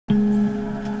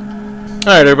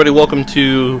Alright everybody, welcome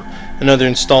to another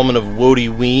installment of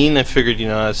Woadyween. I figured,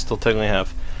 I still technically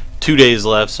have 2 days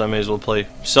left, so I may as well play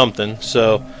something.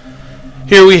 So,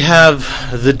 here we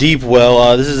have The Deep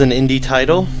Well. This is an indie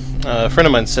title. A friend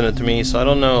of mine sent it to me, so I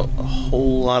don't know a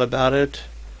whole lot about it.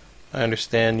 I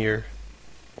understand you're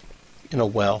in a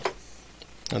well.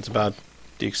 That's about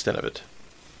the extent of it.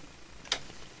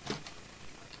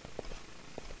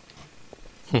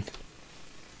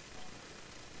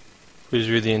 Please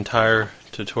read the entire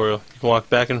tutorial. You can walk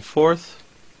back and forth.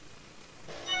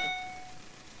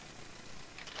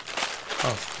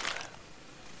 Oh.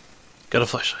 Got a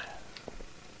flashlight.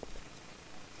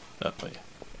 Oh, wait.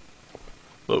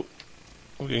 Whoa.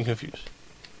 I'm getting confused.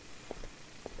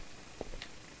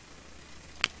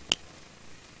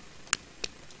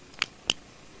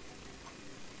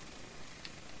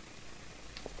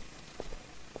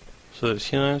 So there's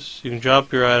healers. You can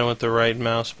drop your item with the right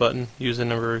mouse button. Use the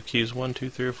number of keys 1,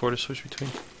 2, 3, or 4 to switch between.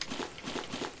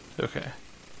 Okay.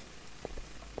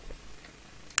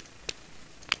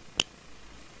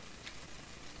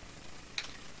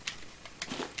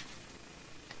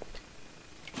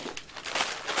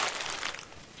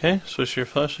 Okay, switch your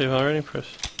flashlight already.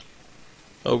 Press.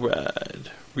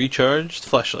 Alright. Recharged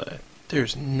flashlight.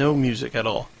 There's no music at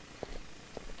all.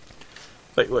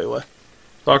 Wait, what?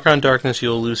 Background darkness,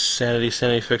 you'll lose sanity.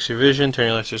 Sanity affects your vision. Turn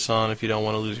your lights on if you don't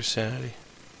want to lose your sanity.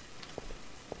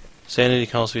 Sanity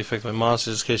can also be affected by monsters.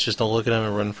 In this case, just don't look at them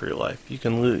and run for your life. You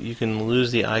can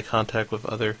lose the eye contact with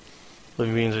other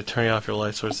living beings or turning off your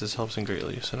light source. This helps in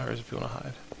greatly scenarios if you want to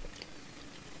hide.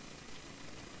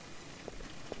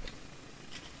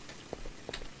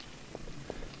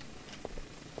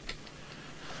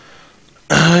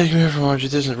 You can move from larger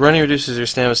distance. Running reduces your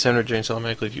stamina drains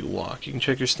automatically if you walk. You can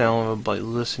check your stamina level by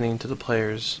listening to the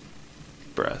player's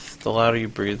breath. The louder you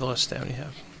breathe, the less stamina you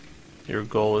have. Your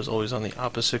goal is always on the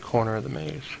opposite corner of the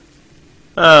maze.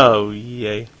 Oh,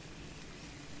 yay.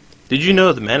 Did you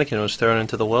know the mannequin was thrown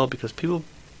into the well because people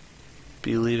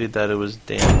believed that it was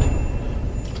damned?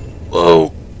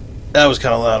 Whoa! That was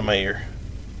kind of loud in my ear.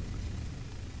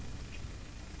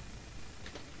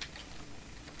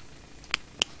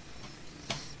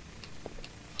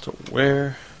 So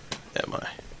where am I?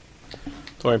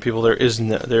 Don't worry, people.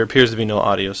 There appears to be no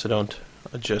audio, so don't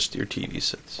adjust your TV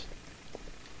sets.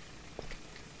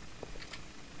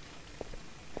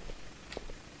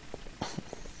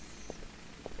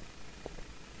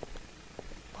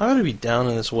 Why would it be down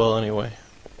in this well anyway?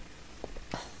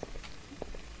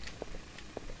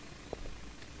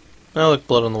 Oh, look,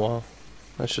 blood on the wall.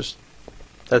 That's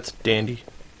dandy.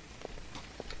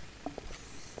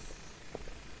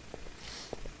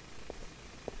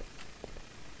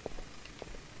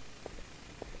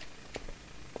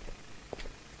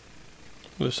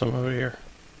 There's some over here.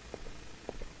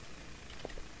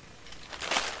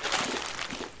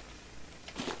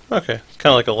 Okay, it's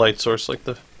kind of like a light source, like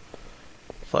the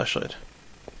flashlight.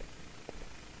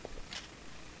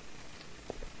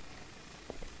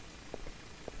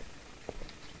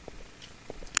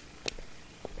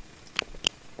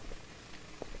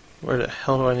 Where the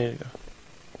hell do I need to go?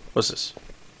 What's this?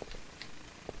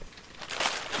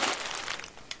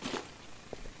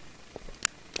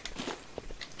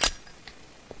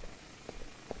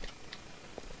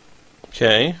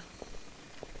 Okay.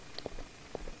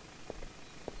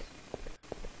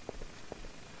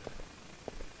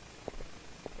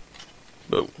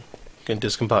 Boom. Getting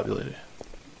discombobulated.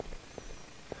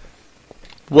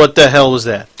 What the hell was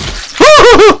that?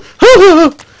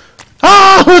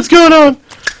 Ah! What's going on?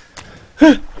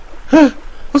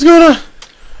 What's going on?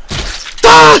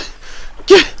 Ah!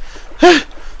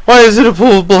 Why is it a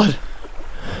pool of blood?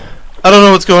 I don't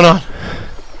know what's going on.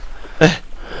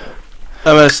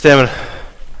 I'm out of stamina.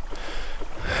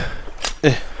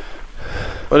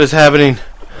 What is happening?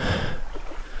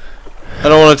 I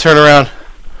don't want to turn around.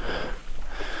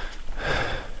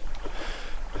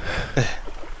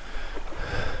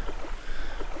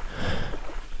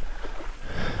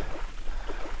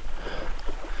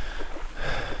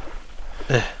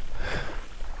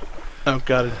 Oh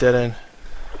god, a dead end.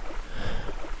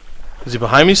 Is he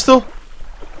behind me still?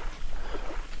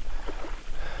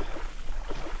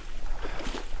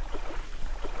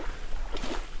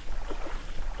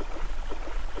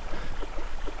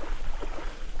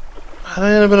 How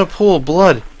did I end up in a pool of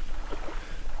blood?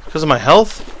 Because of my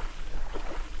health?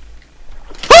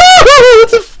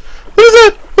 What is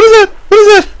that? What is that? What is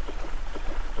that?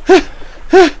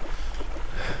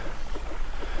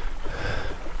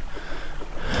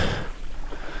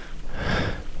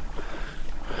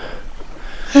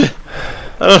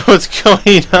 I don't know what's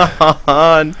going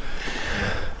on.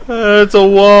 It's a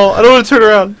wall. I don't want to turn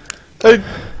around. I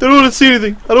don't want to see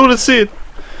anything. I don't want to see it.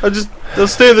 I'll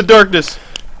stay in the darkness.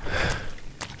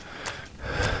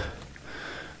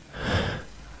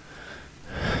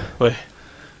 Wait.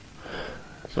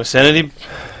 Is my sanity?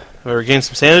 Have I regained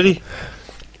some sanity?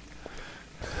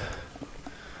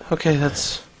 Okay,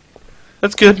 that's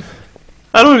good.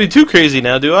 I don't want to be too crazy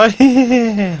now, do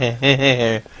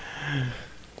I?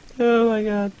 Oh my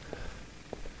god.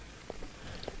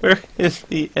 Where is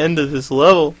the end of this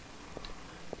level?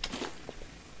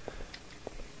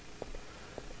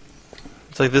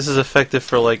 It's like this is effective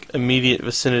for like immediate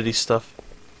vicinity stuff.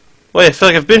 Wait, I feel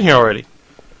like I've been here already.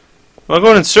 Am I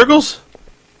going in circles?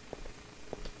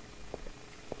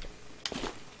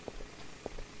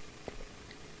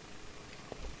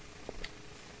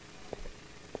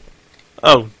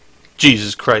 Oh,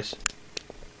 Jesus Christ.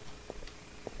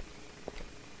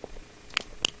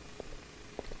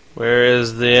 Where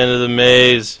is the end of the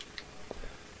maze?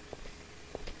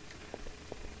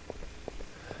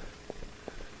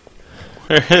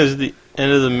 Where is the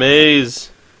end of the maze?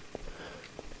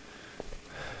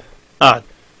 Ah,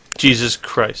 Jesus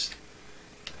Christ.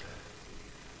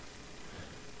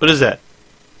 What is that?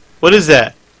 What is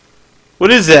that?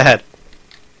 What is that?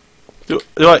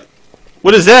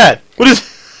 What is that? What is...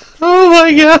 Oh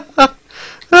my god!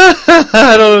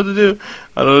 I don't know what to do.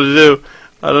 I don't know what to do.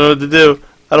 I don't know what to do.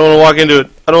 I don't want to walk into it.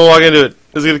 I don't want to walk into it.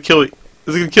 It's gonna kill me.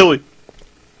 It's gonna kill me.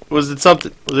 Was it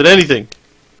something? Was it anything?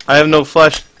 I have no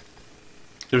flesh.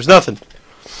 There's nothing.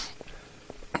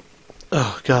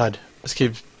 Oh god. This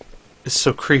game is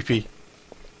so creepy.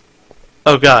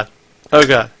 Oh god. Oh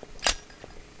god.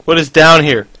 What is down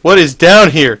here? What is down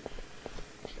here?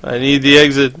 I need the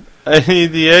exit. I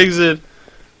need the exit.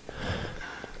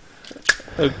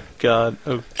 Oh god.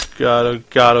 Oh god. Oh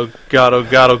god. Oh god. Oh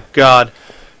god. Oh god.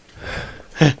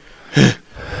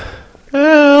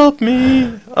 Help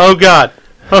me. Oh god.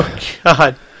 Oh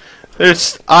god.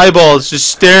 There's eyeballs just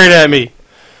staring at me.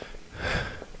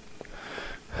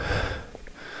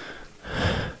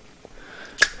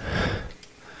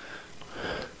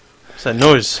 What's that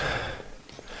noise?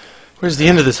 Where's the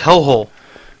end of this hellhole?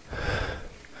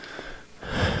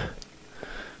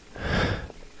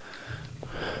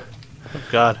 Oh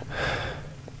god.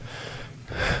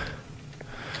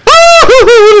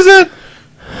 What is that?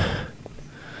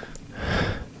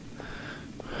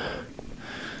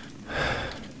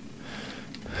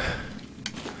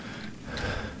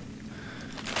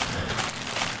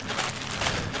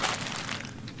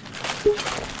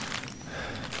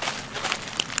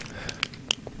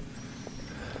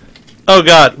 Oh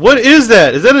god, what is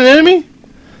that? Is that an enemy?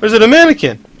 Or is it a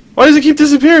mannequin? Why does it keep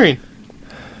disappearing?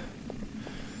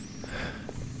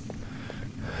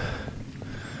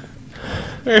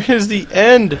 Where is the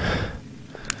end?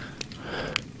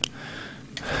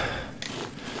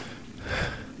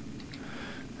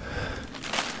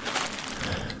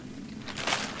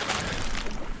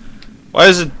 Why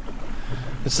is it...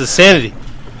 It's the sanity.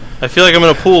 I feel like I'm in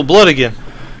a pool of blood again.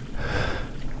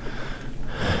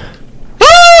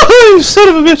 Ah! You son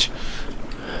of a bitch!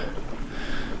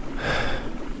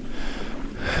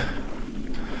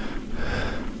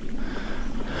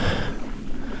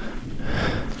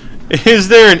 Is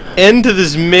there an end to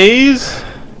this maze?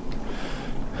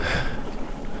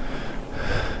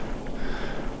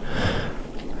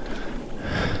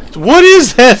 What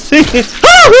is that thing?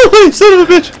 Oh, son of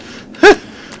a bitch!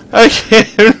 I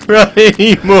can't run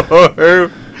anymore.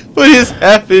 What is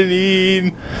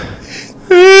happening?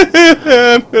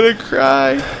 I'm gonna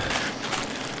cry.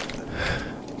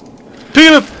 Pick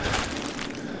it up.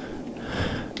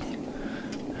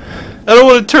 I don't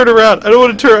want to turn around. I don't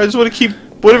want to turn. I just want to keep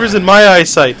whatever's in my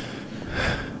eyesight.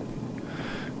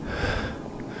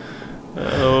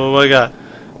 Oh my god.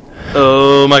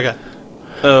 Oh my god.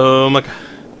 Oh my god.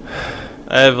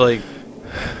 I have like...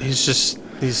 He's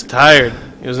tired.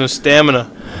 He has no stamina.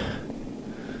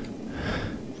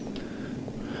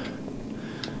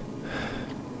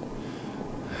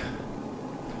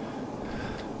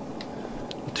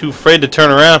 I'm too afraid to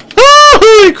turn around. Oh,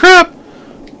 holy crap! I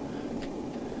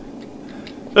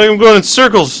feel like I'm going in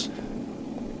circles.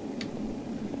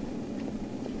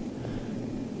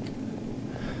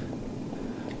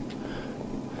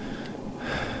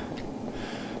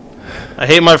 I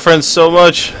hate my friends so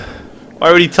much.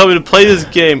 Why would he tell me to play this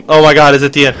game? Oh my god, is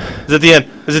it the end? Is it the end?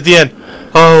 Is it the end?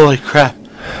 Holy crap.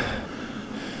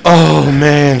 Oh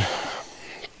man.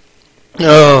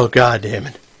 Oh god damn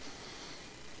it.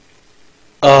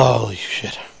 Holy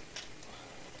shit.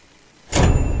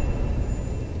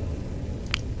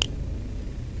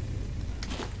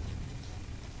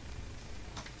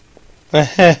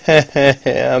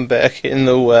 I'm back in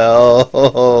the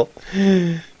well.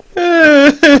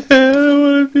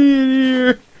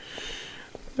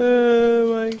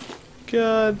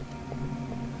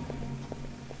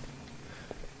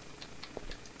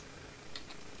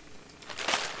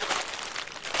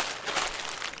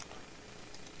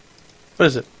 What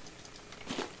is it?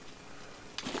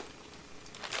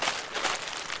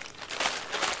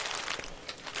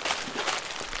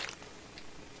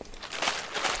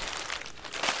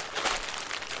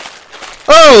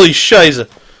 Holy shiza!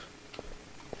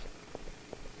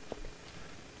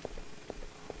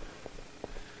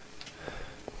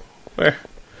 Where?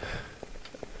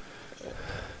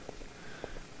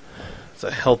 It's a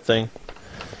health thing.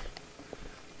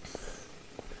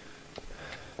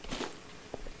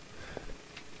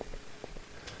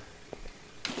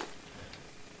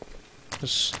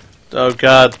 Oh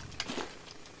God.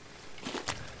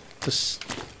 This.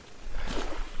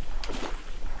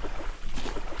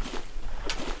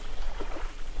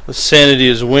 The sanity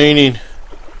is waning.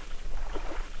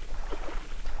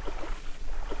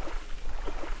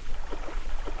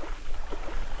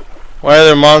 Why are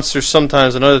there monsters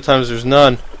sometimes and other times there's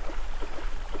none?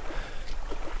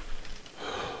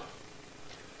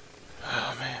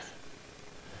 Oh man.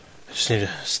 I just need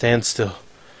to stand still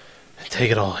and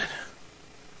take it all in.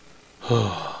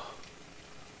 Oh.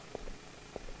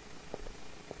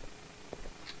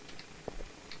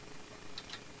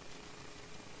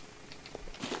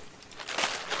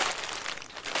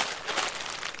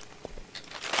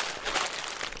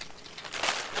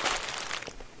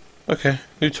 Okay,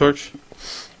 new torch.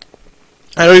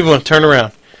 I don't even want to turn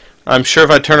around. I'm sure if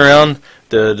I turn around,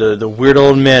 the weird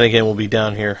old man again will be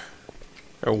down here.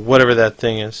 Or whatever that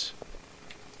thing is.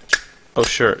 Oh,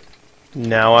 sure.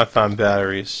 Now I found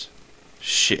batteries.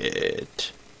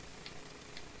 Shit.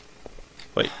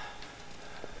 Wait.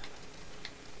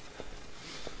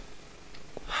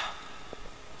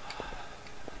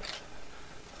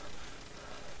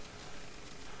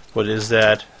 What is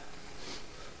that?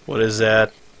 What is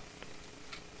that?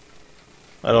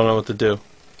 I don't know what to do.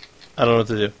 I don't know what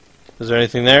to do. Is there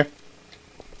anything there?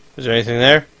 Is there anything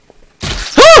there?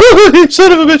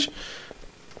 Son of a bitch!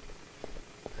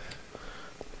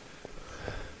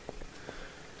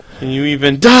 Can you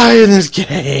even die in this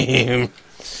game?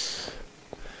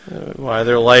 Why are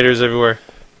there lighters everywhere?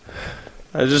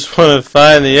 I just want to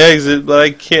find the exit, but I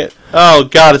can't. Oh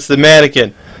God, it's the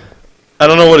mannequin. I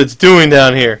don't know what it's doing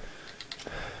down here.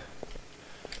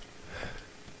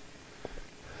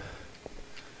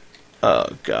 Oh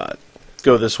God,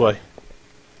 go this way.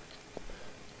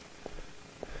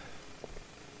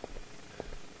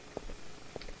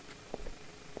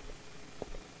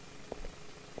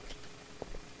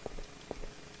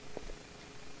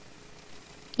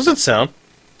 What's that sound?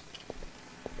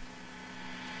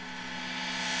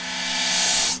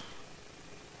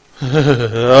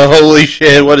 Holy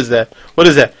shit, what is that? What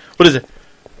is that? What is it? Is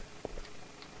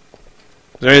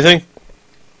there anything? Is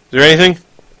there anything?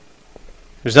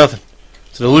 There's nothing.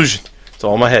 It's an illusion. It's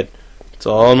all in my head. It's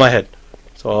all in my head.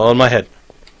 It's all in my head.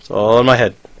 It's all in my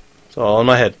head. It's all in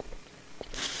my head.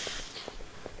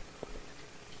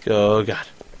 Oh God.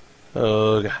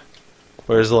 Oh God.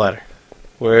 Where's the ladder?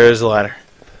 Where's the ladder?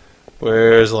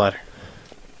 Where's the ladder?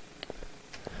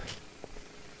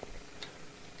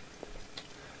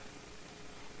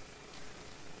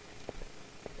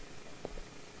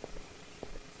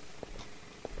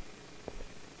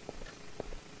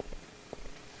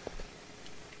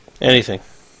 Anything.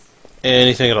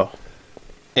 Anything at all.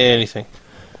 Anything.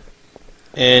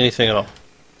 Anything at all.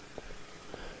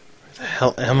 Where the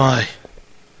hell am I?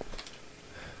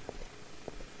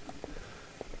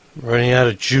 I'm running out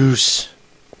of juice.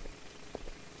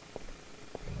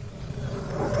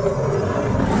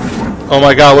 Oh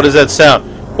my God, what is that sound?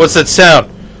 What's that sound?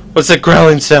 What's that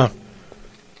growling sound?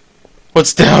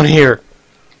 What's down here?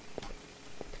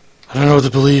 I don't know what to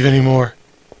believe anymore.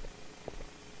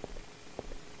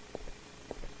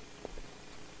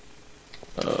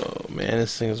 Oh man,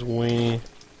 this thing is weenie.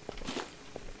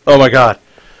 Oh my God.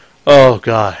 Oh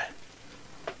God.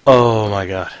 Oh my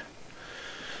God.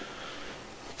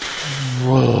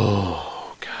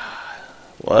 Whoa, God.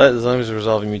 What? As long as it's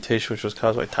resolving mutation which was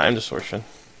caused by time distortion.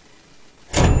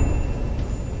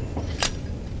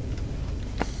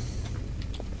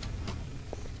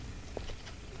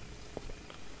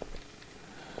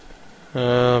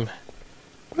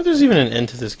 I wonder if there's even an end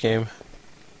to this game.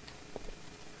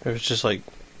 Or it's just like,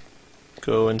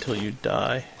 go until you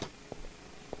die.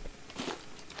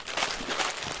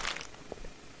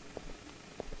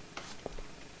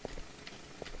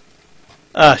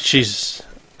 Ah, Jesus.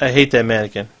 I hate that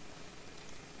mannequin.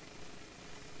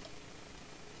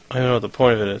 I don't know what the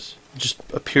point of it is. It just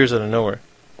appears out of nowhere.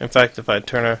 In fact, if I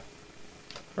turn her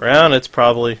around, it's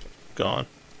probably gone.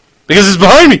 Because it's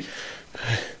behind me!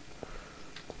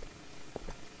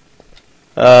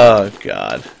 Oh,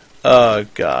 God. Oh,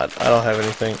 God. I don't have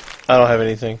anything. I don't have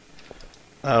anything.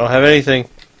 I don't have anything.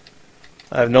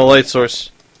 I have no light source.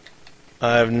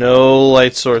 I have no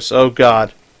light source. Oh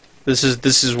God, this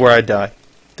is where I die.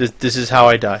 This is how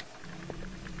I die.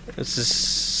 This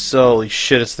is holy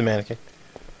shit. It's the mannequin.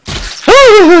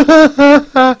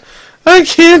 I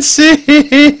can't see.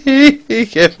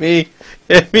 Get me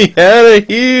out of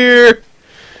here.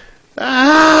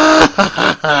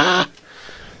 Ah!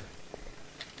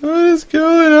 What is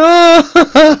going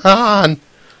on?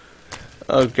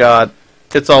 Oh God,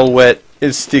 it's all wet.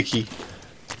 It's sticky.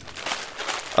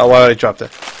 Oh, why did I drop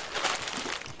that?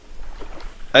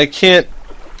 I can't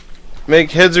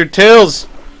make heads or tails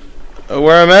of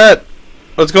where I'm at.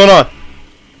 What's going on?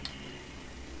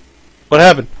 What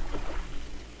happened?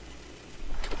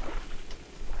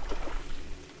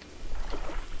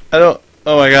 I don't.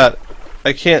 Oh my God,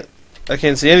 I can't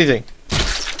see anything.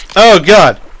 Oh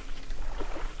God.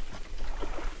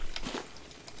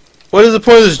 What is the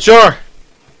point of this jar?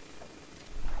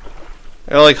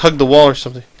 I gotta like hug the wall or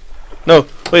something. No,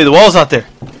 wait, the wall's not there.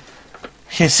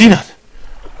 I can't see nothing.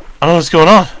 I don't know what's going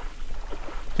on.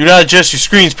 Do not adjust your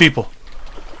screens, people.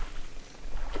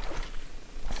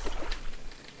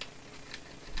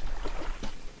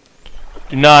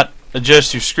 Do not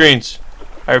adjust your screens.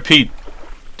 I repeat,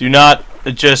 do not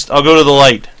adjust. I'll go to the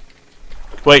light.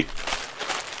 Wait.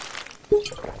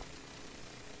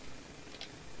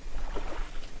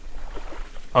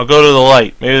 I'll go to the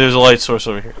light. Maybe there's a light source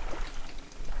over here.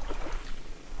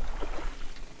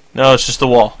 No, it's just the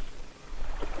wall.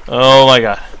 Oh my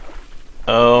God.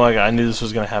 Oh my God. I knew this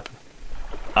was going to happen.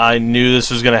 I knew this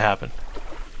was going to happen.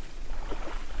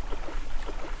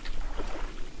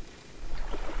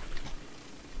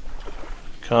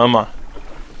 Come on.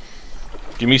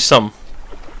 Give me some.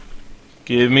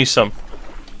 Give me some.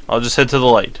 I'll just head to the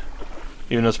light.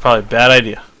 Even though it's probably a bad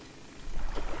idea.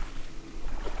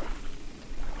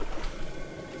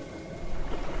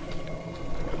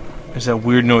 There's that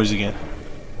weird noise again.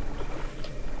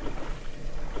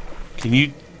 Can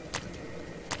you...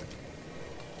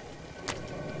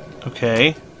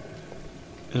 Okay.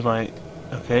 Is my...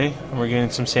 Okay, I'm regaining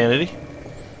some sanity.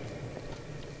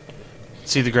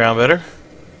 See the ground better.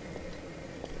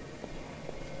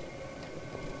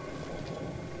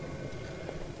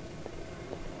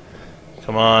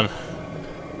 Come on.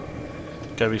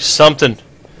 Gotta be something.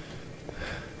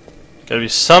 Gotta be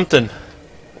something.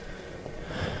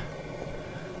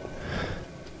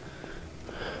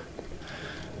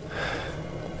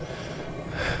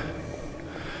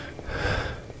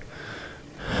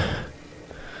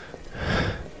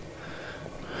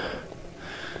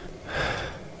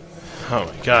 Oh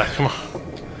my God, come on.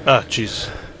 Ah, Jesus.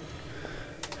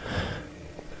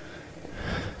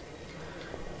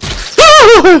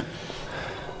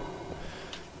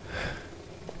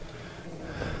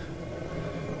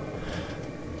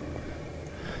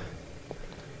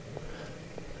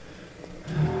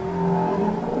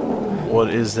 What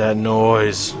is that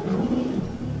noise?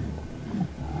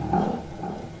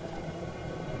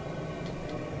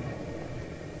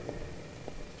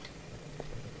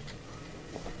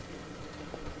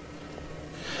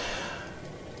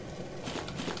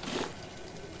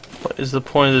 What is the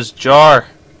point of this jar?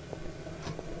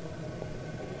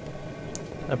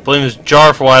 I blame this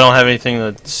jar for why I don't have anything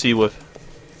to see with.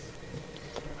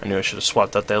 I knew I should have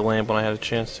swapped out that lamp when I had a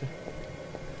chance to.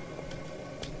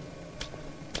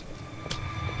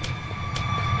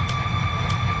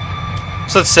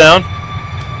 What's that sound?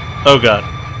 Oh God.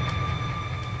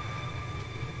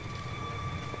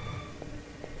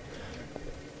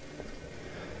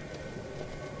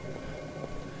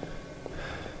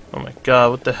 Oh my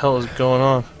God, what the hell is going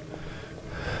on?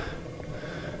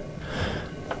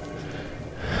 I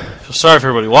feel sorry for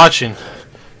everybody watching.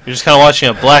 You're just kind of watching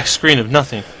a black screen of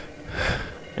nothing.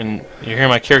 And you're hearing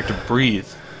my character breathe.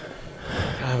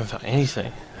 I haven't found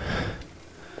anything.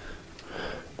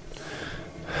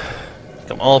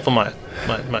 I'm all up on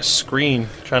my screen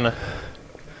trying to...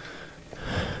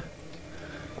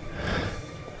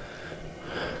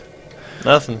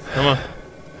 Nothing. Come on.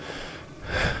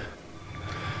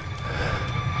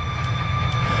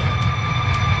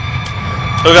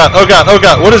 Oh God, oh God, oh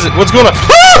God, what is it? What's going on? What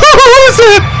is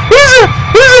it? What is it?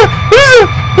 What is it?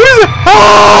 What is it? What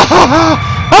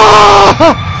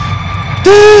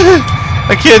is it?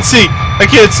 I can't see. I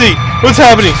can't see. What's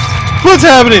happening? What's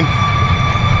happening?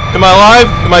 Am I alive?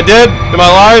 Am I dead? Am I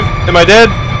alive? Am I dead?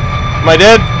 Am I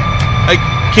dead? I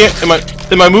can't.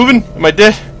 Am I moving? Am I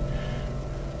dead?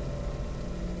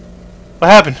 What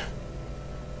happened?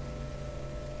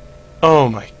 Oh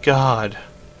my God.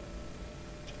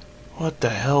 What the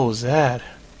hell was that?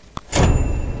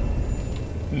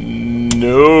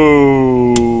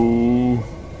 No.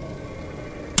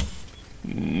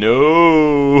 No.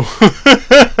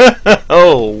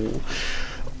 Oh.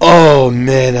 Oh,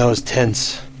 man, that was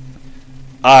tense.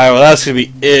 Alright, well, that's going to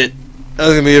be it. That's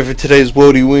going to be it for today's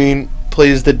Woadyween.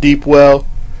 Plays the Deep Well.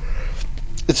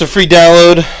 It's a free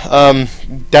download.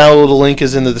 Download link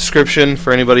is in the description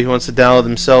for anybody who wants to download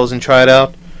themselves and try it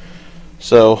out.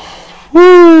 So,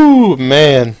 whoo,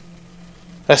 man.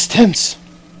 That's tense.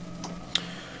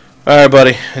 Alright,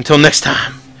 buddy. Until next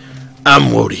time,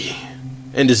 I'm Woody.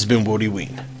 And this has been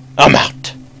Woadyween. I'm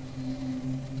out.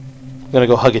 I'm gonna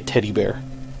go hug a teddy bear.